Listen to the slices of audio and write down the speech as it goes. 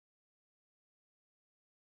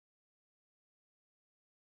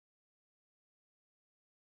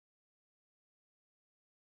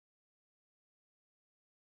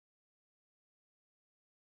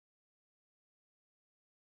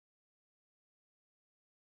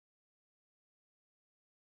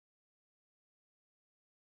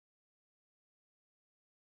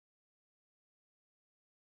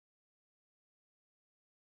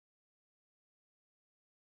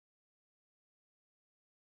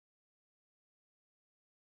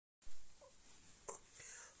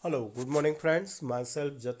Hello, good morning friends.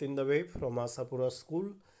 Myself Jatin Dave from Asapura School.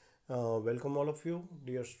 Welcome all of you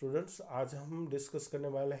dear students. आज हम discuss करने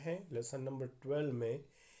वाले हैं lesson number 12 में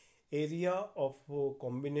area of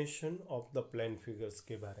combination of the plane figures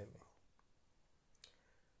के बारे में।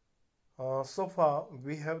 सो far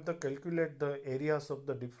we have the calculate the areas of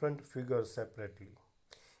the different figures separately.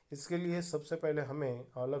 इसके लिए सबसे पहले हमें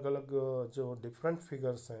अलग अलग जो डिफरेंट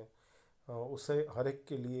फिगर्स हैं उसे हर एक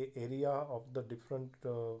के लिए area of the different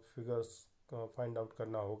figures find out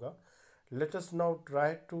करना होगा। Let us now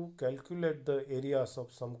try to calculate the areas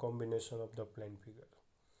of some combination of the plane figure.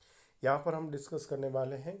 यहाँ पर हम डिस्कस करने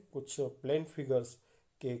वाले हैं कुछ प्लेन फिगर्स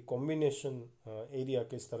के कॉम्बिनेशन एरिया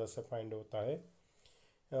किस तरह से फाइंड होता है।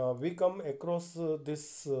 We come across this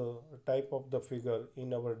type of the figure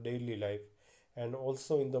in our daily life and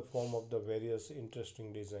also in the form of the various interesting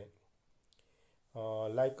design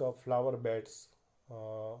like flower beds,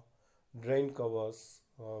 uh, drain covers,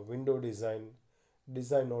 window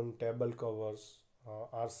design on table covers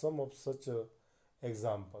are some of such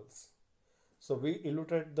examples. So we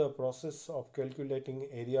illustrate the process of calculating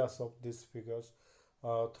areas of these figures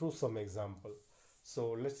through some example. So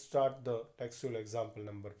let's start the textual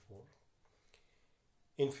example number 4.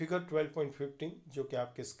 In figure 12.15 जो कि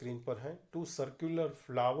आपके screen पर हैं, to circular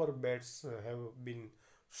flower beds have been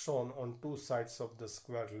shown on two sides of the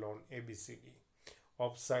square lawn ABCD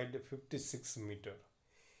of side 56 meter.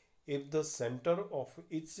 If the center of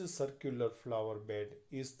each circular flower bed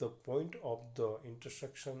is the point of the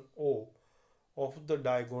intersection O of the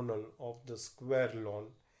diagonal of the square lawn,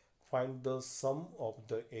 find the sum of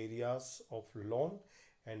the areas of lawn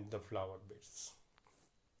and the flower beds.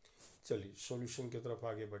 चलिए solution की तरफ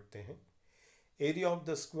आगे बढ़ते हैं। Area of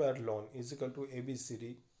the square lawn is equal to ABCD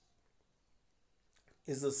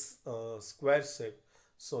is a square shape,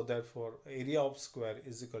 so therefore area of square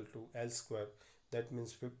is equal to L square, that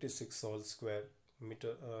means 56 whole square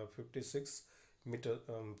meter, 56 meter,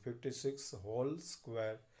 56 whole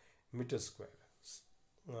square meter square.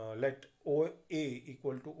 Let OA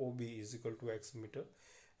equal to OB is equal to x meter,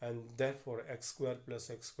 and therefore x square plus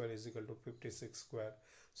x square is equal to 56 square.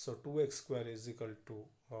 So 2x square is equal to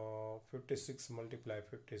 56 multiply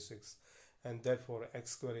 56, and therefore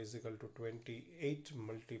x square is equal to 28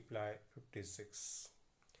 multiply 56.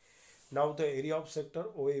 Now the area of sector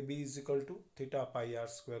OAB is equal to theta pi r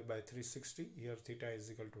square by 360. Here theta is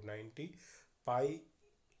equal to 90, pi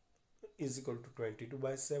is equal to 22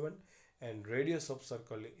 by 7, and radius of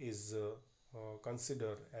circle is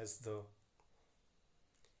considered as the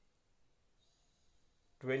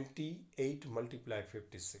 28 multiply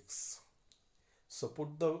 56. So put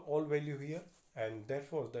the all value here, and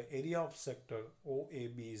therefore the area of sector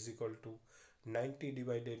OAB is equal to 90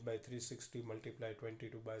 divided by 360 multiply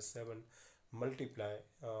 22 by 7 multiply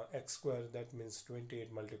x square, that means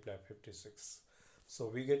 28 multiply 56. So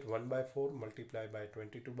we get 1 by 4 multiply by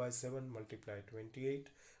 22 by 7 multiply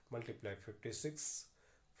 28 multiply 56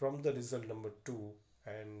 from the result number 2,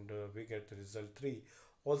 and we get the result 3.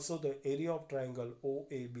 Also the area of triangle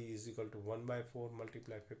OAB is equal to 1 by 4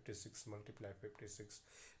 multiply 56 multiply 56,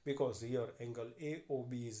 because here angle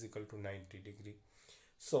AOB is equal to 90 degree.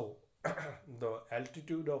 So the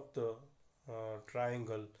altitude of the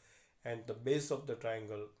triangle and the base of the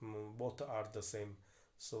triangle both are the same.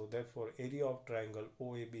 So therefore area of triangle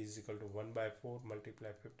OAB is equal to 1 by 4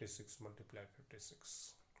 multiply 56 multiply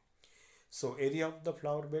 56. So area of the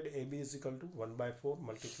flower bed AB is equal to 1 by 4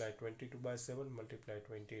 multiply 22 by 7 multiply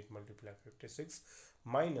 28 multiply 56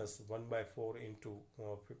 minus 1 by 4 into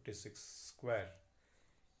 56 square.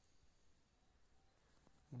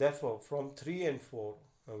 Therefore from 3 and 4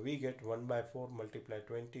 we get 1 by 4 multiply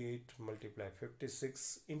 28 multiply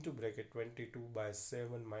 56 into bracket 22 by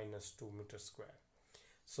 7 minus 2 meter square.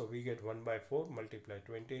 So we get 1 by 4 multiply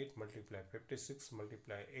 28 multiply 56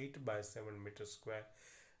 multiply 8 by 7 meter square.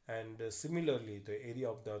 And similarly the area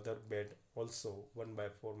of the other bed also 1 by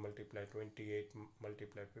 4 multiply 28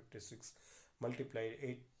 multiply 56 multiply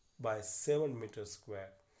 8 by 7 meter square.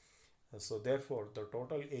 So therefore the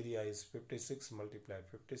total area is 56 multiply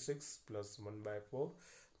 56 plus 1 by 4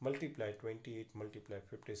 multiply 28 multiply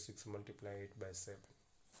 56 multiply 8 by 7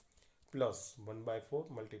 plus 1 by 4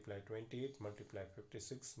 multiply 28 multiply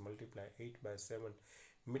 56 multiply 8 by 7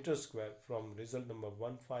 meter square. From result number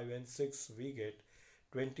 1, 5 and 6 we get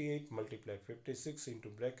 28 multiply 56 into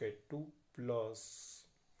bracket 2 plus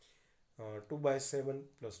 2 by 7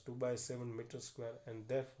 plus 2 by 7 meter square, and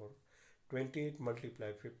therefore 28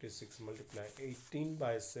 multiply 56 multiply 18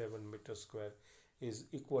 by 7 meter square is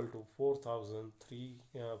equal to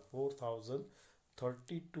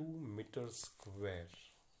 4032 meter square.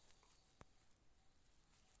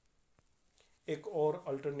 एक और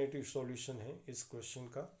alternative solution है इस question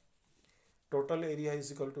का। Total area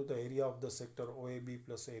is equal to the area of the sector O A B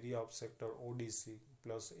plus area of sector O D C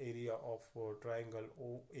plus area of triangle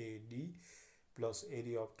O A D plus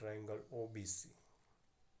area of triangle O B C.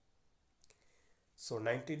 So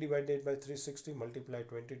 90 divided by 360 multiply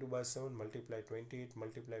 22 by 7 multiply 28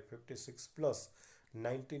 multiply 56 plus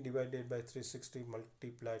 90 divided by 360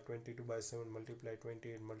 multiply 22 by 7 multiply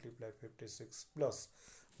 28 multiply 56 plus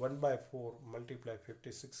 1 by 4 multiply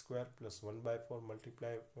 56 square plus 1 by 4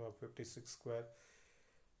 multiply 56 square.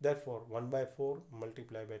 Therefore 1 by 4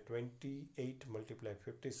 multiply by 28 multiply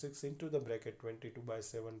 56 into the bracket 22 by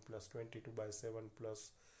 7 plus 22 by 7 plus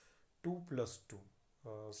 2 plus 2.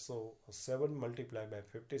 So 7 multiplied by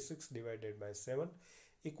 56 divided by 7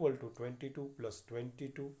 equal to 22 plus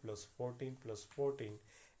 22 plus 14 plus 14,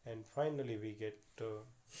 and finally we get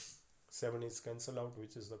 7 is cancelled out,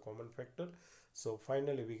 which is the common factor. So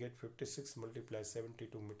finally we get 56 multiplied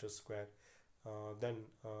 72 meters square. Then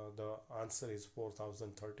the answer is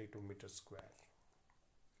 4032 meters square.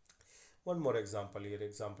 One more example here,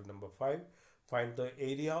 example number 5. Find the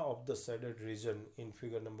area of the shaded region in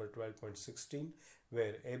figure number 12.16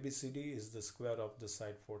 where ABCD is the square of the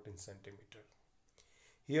side 14 centimeter.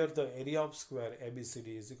 Here the area of square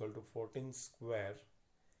ABCD is equal to 14 square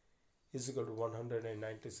is equal to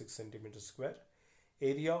 196 centimeter square.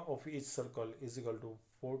 Area of each circle is equal to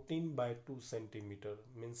 14 by 2 centimeter,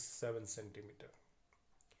 means 7 centimeter.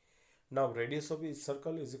 Now radius of each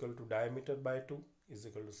circle is equal to diameter by 2 is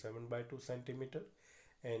equal to 7 by 2 centimeter,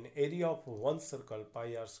 and area of one circle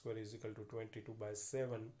pi r square is equal to 22 by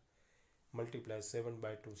 7 multiply 7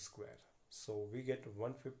 by 2 square. So we get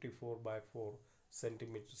 154 by 4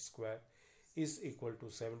 centimeter square is equal to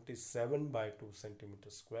 77 by 2 centimeter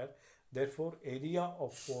square. Therefore area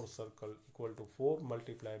of 4 circle equal to 4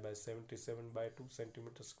 multiplied by 77 by 2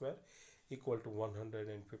 centimeter square equal to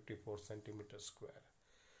 154 centimeter square.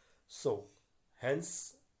 So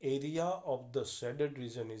hence area of the shaded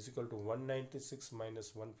region is equal to 196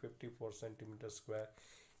 minus 154 centimeter square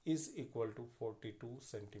is equal to 42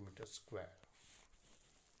 centimeter square.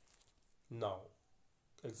 Now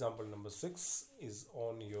example number 6 is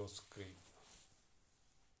on your screen.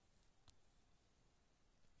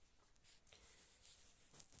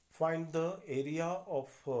 Find the area of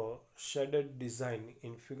shaded design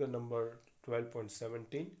in figure number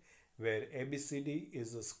 12.17 where ABCD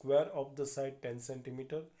is a square of the side 10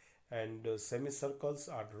 centimeter and semicircles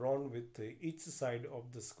are drawn with each side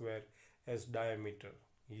of the square as diameter.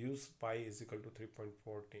 Use pi is equal to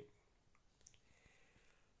 3.14.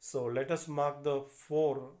 So let us mark the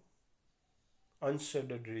 4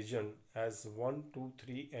 unshaded region as 1, 2,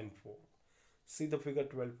 3 and 4. See the figure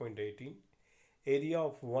 12.18. Area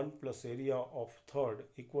of 1 plus area of third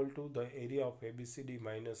equal to the area of ABCD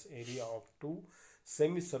minus area of 2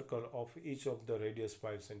 semicircle of each of the radius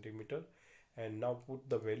 5 centimeter, and now put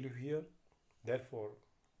the value here. Therefore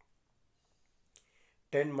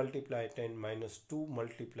 10 multiply 10 minus 2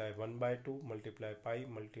 multiply 1 by 2 multiply pi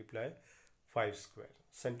multiply 5 square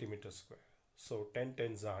centimeter square. So 10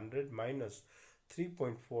 tens are 100 minus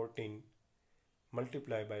 3.14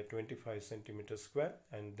 multiply by 25 centimeter square,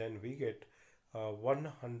 and then we get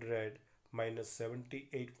 100 minus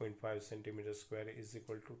 78.5 centimeter square is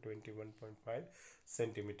equal to 21.5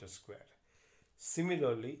 centimeter square.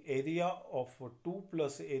 Similarly, area of 2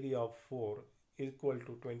 plus area of 4 equal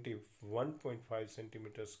to 21.5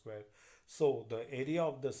 centimeter square. So the area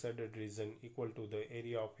of the shaded region equal to the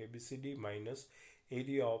area of ABCD minus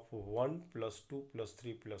area of 1 plus 2 plus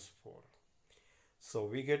 3 plus 4. So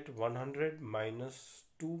we get 100 minus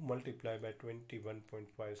 2 multiplied by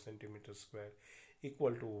 21.5 centimeter square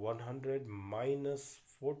equal to 100 minus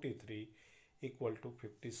 43 equal to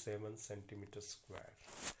 57 centimeter square.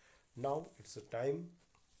 Now it's a time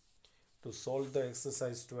to solve the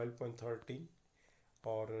exercise 12.13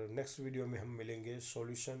 और next video में हम मिलेंगे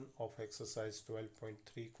solution of exercise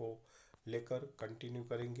 12.3 को लेकर continue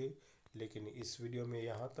करेंगे। लेकिन इस video में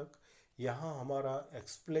यहाँ हमारा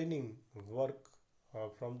explaining work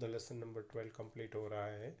from the lesson number 12 complete हो रहा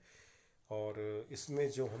है, और इसमें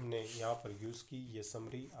जो हमने यहाँ पर यूज़ की ये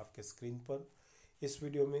समरी आपके स्क्रीन पर। इस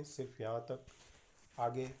वीडियो में सिर्फ यहाँ तक।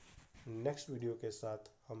 आगे नेक्स्ट वीडियो के साथ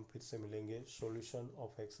हम फिर से मिलेंगे सॉल्यूशन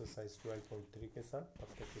ऑफ एक्सरसाइज 12.3 के साथ।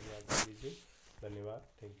 तब तक के लिए आगे दीजिए। धन्यवाद।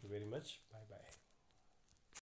 Thank you very much. Bye bye.